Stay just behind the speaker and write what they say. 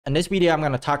In this video, I'm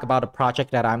going to talk about a project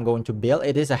that I'm going to build.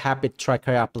 It is a habit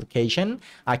tracker application.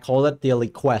 I call it Daily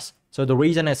Quest. So the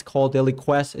reason it's called Daily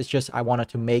Quest is just I wanted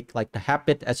to make like the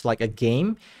habit as like a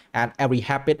game and every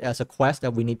habit as a quest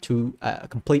that we need to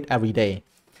complete every day.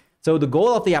 So the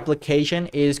goal of the application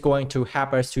is going to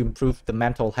help us to improve the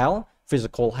mental health,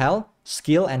 physical health,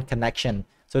 skill, and connection.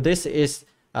 So this is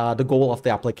the goal of the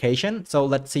application. So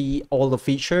let's see all the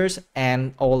features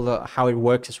and how it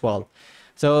works as well.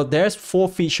 So there's 4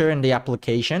 features in the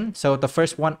application. So the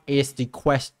first one is the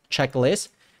quest checklist.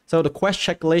 So the quest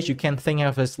checklist you can think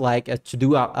of as like a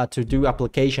to-do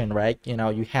application, right? You know,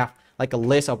 you have like a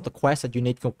list of the quests that you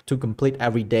need to complete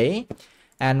every day.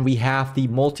 And we have the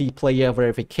multiplayer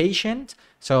verification.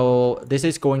 So this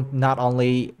is going, not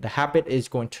only the habit is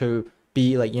going to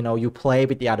be like, you know, you play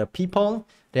with the other people.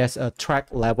 There's a track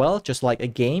level, just like a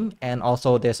game. And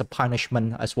also there's a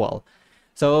punishment as well.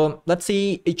 So let's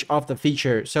see each of the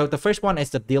features. So the first one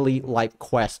is the daily life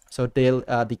quest. So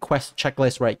the quest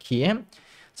checklist right here.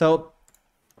 So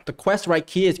the quest right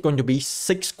here is going to be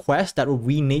 6 quests that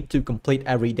we need to complete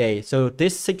every day. So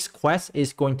this 6 quests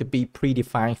is going to be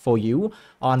predefined for you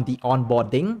on the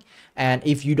onboarding. And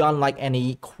if you don't like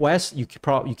any quest, you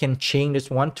can change this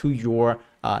one to your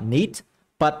need.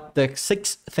 But the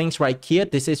 6 things right here,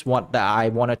 this is what I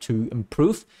wanted to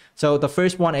improve. So the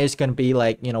first one is going to be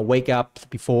like, you know, wake up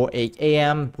before 8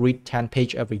 a.m., read 10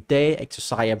 pages every day,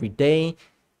 exercise every day,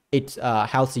 eat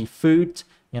healthy food,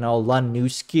 you know, learn new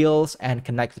skills and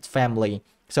connect with family.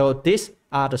 So these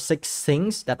are the 6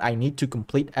 things that I need to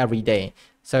complete every day.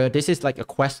 So this is like a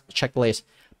quest checklist.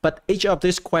 But each of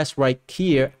these quests right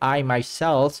here, I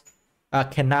myself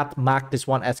cannot mark this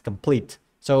one as complete.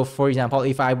 So for example,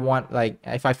 if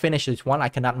I finish this one, I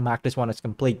cannot mark this one as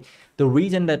complete. The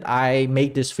reason that I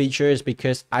made this feature is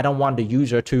because I don't want the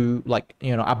user to, like,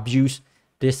 you know, abuse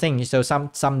this thing. So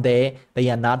someday they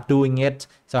are not doing it.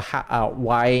 So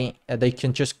why they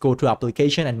can just go to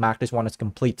application and mark this one as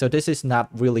complete. So this is not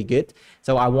really good.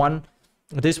 So I want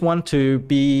this one to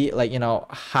be like, you know,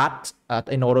 hard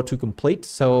in order to complete.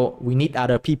 So we need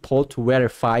other people to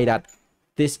verify that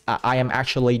this I am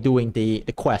actually doing the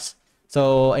quest.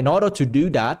 So in order to do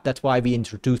that, that's why we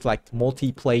introduced like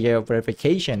multiplayer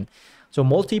verification. So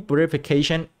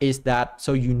multi-verification is that,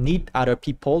 so you need other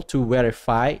people to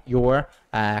verify your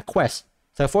quest.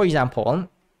 So for example,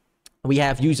 we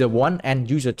have user 1 and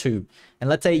user 2. And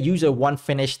let's say user 1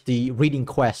 finished the reading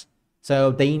quest.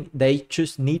 So they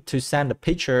just need to send a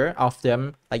picture of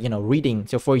them, like, you know, reading.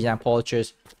 So for example,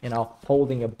 just, you know,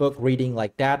 holding a book, reading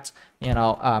like that, you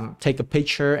know, take a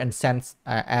picture and send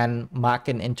and mark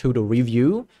it into the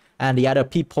review. And the other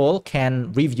people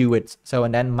can review it. So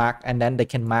and then they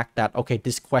can mark that, okay,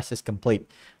 this quest is complete.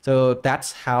 So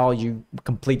that's how you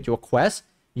complete your quest.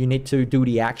 You need to do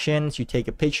the actions, you take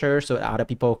a picture so other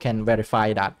people can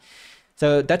verify that.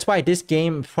 So that's why this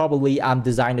game probably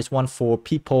designed this one for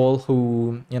people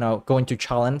who, you know, going to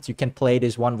challenge. You can play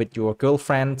this one with your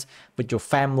girlfriend, with your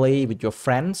family, with your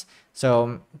friends.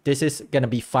 So this is going to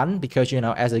be fun because, you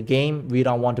know, as a game, we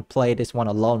don't want to play this one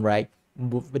alone, right?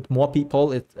 With more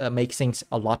people, it makes things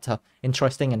a lot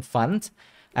interesting and fun.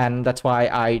 And that's why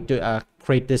I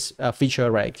create this feature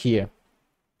right here.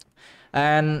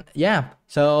 And yeah,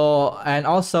 so and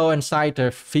also inside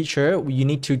the feature you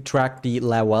need to track the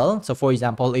level. So for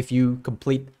example, if you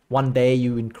complete one day,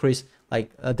 you increase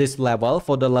like this level.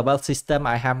 For the level system,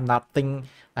 I have nothing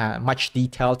much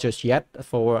detail just yet.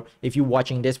 For if you're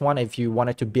watching this one, if you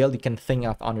wanted to build, you can think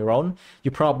of on your own.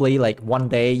 You probably like one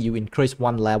day you increase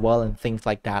 1 level and things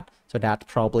like that. So that's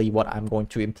probably what I'm going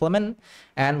to implement.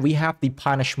 And we have the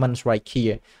punishments right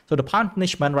here. So the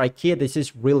punishment right here, this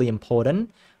is really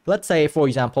important. Let's say, for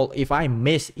example, if I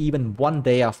miss even 1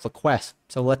 day of the quest.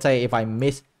 So let's say if I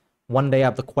miss 1 day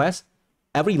of the quest,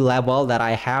 every level that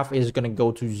I have is going to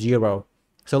go to 0.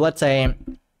 So let's say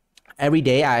every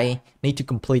day I need to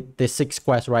complete this 6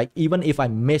 quests, right? Even if I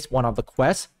miss one of the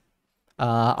quests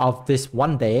of this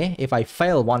 1 day, if I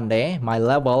fail 1 day, my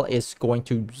level is going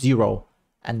to 0.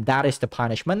 And that is the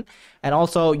punishment. And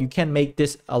also you can make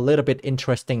this a little bit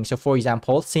interesting. So for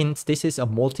example, since this is a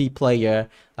multiplayer,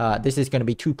 this is going to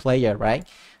be 2-player, right?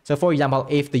 So for example,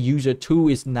 if the user 2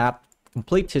 is not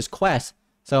complete his quest,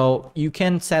 so you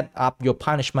can set up your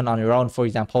punishment on your own. For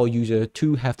example, user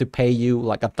 2 have to pay you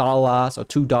like $1 or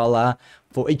 $2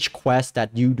 for each quest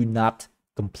that you do not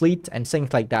complete and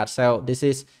things like that. So this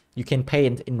is, you can pay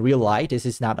in real life. This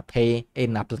is not a pay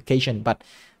in application, but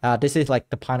this is like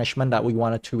the punishment that we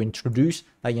wanted to introduce.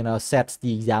 Like, you know, sets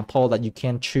the example that you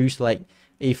can choose, like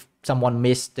if someone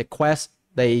missed the quest,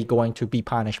 they going to be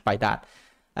punished by that.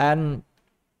 And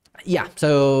yeah,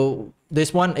 so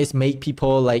this one is make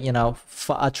people like, you know,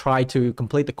 try to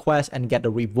complete the quest and get the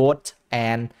reward,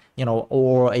 and you know,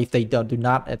 or if they do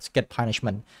not, it's get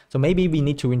punishment. So maybe we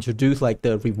need to introduce like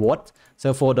the reward.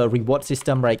 So for the reward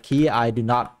system right here, I do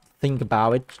not think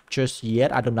about it just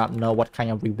yet. I do not know what kind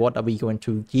of reward are we going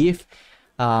to give,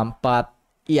 but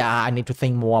yeah, I need to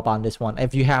think more about this one.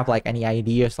 If you have like any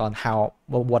ideas on how,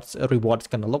 well, what's a reward is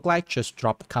going to look like, just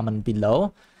drop a comment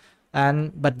below.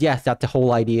 And but yes, that's the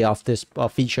whole idea of this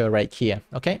feature right here.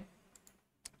 Okay.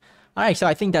 All right, so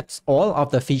I think that's all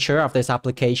of the feature of this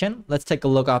application. Let's take a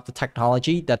look at the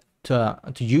technology that to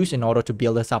use in order to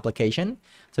build this application.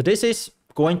 So this is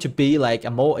going to be like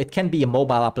it can be a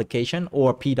mobile application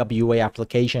or PWA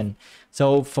application.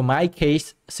 So for my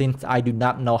case, since I do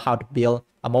not know how to build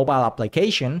a mobile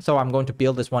application, so I'm going to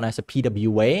build this one as a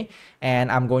PWA,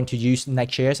 and I'm going to use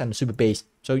Next.js and Supabase.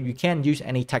 So you can use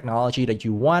any technology that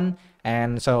you want,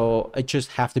 and so it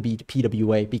just have to be the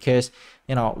PWA, because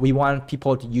you know we want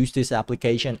people to use this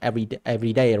application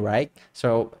every day, right?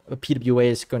 So a PWA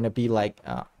is going to be like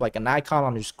an icon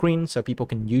on your screen, so people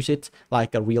can use it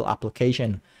like a real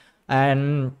application.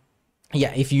 And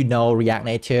yeah, if you know React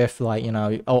Native, like, you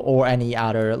know, or any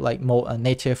other like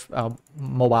native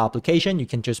mobile application, you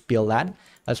can just build that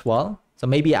as well. So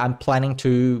maybe I'm planning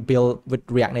to build with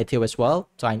React Native as well.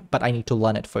 So but I need to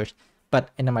learn it first. But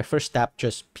in my first step,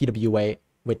 just PWA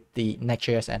with the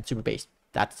Next.js and Supabase.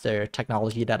 That's the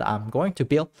technology that I'm going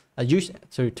to use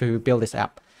to build this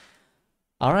app.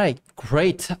 All right,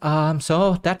 great.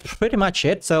 So that's pretty much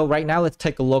it. So right now, let's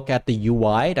take a look at the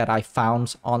UI that I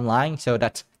found online, so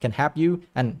that can help you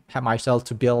and help myself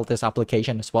to build this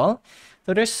application as well.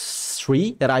 So there's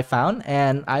 3 that I found,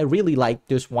 and I really like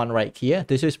this one right here.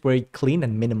 This is very clean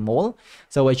and minimal.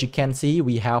 So as you can see,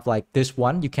 we have like this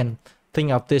one. You can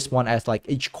think of this one as like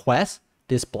each quest,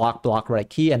 this block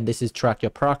right here, and this is track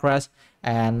your progress.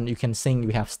 And you can see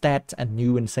we have stats and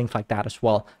new and things like that as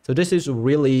well. So this is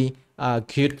really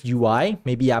good UI.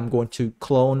 Maybe I'm going to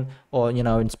clone or, you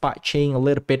know, inspire change a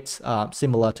little bit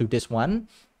similar to this one.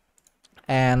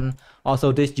 And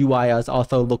also this UI is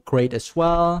also look great as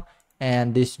well.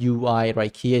 And this UI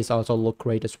right here is also look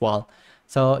great as well.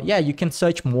 So yeah, you can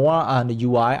search more on the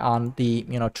UI on the,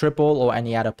 you know, Dribble or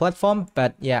any other platform.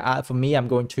 But yeah, for me, I'm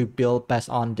going to build based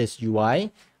on this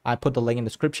UI. I put the link in the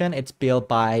description. It's built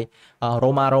by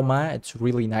Roma. It's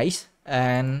really nice.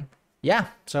 And yeah,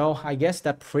 so I guess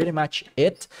that's pretty much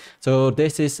it. So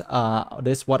this is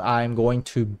what I'm going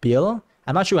to build.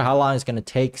 I'm not sure how long it's going to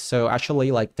take. So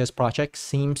actually, like, this project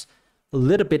seems a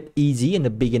little bit easy in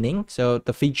the beginning. So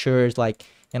the features, like,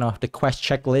 you know, the quest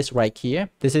checklist right here,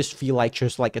 this is feel like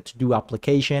just like a to-do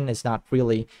application. It's not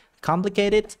really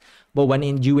complicated, but when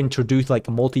you introduce like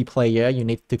a multiplayer, you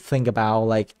need to think about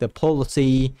like the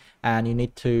policy, and you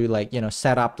need to, like, you know,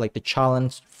 set up like the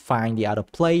challenge, find the other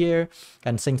player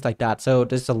and things like that. So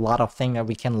there's a lot of things that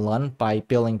we can learn by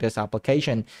building this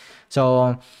application.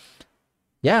 So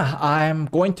yeah, I'm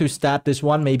going to start this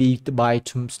one maybe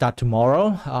to start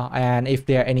tomorrow. And if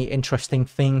there are any interesting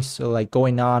things like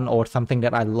going on or something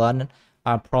that I learned,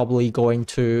 I'm probably going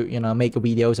to, you know, make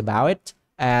videos about it.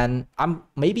 And I'm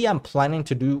planning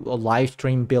to do a live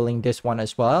stream building this one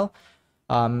as well.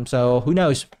 So who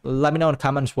knows? Let me know in the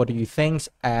comments, what do you think?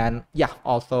 And yeah,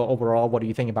 also overall, what do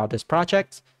you think about this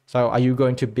project? So are you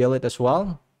going to build it as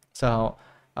well? So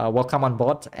welcome on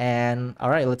board. And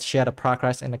all right, let's share the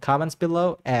progress in the comments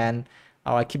below, and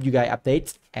I'll keep you guys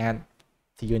updates, and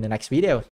see you in the next video.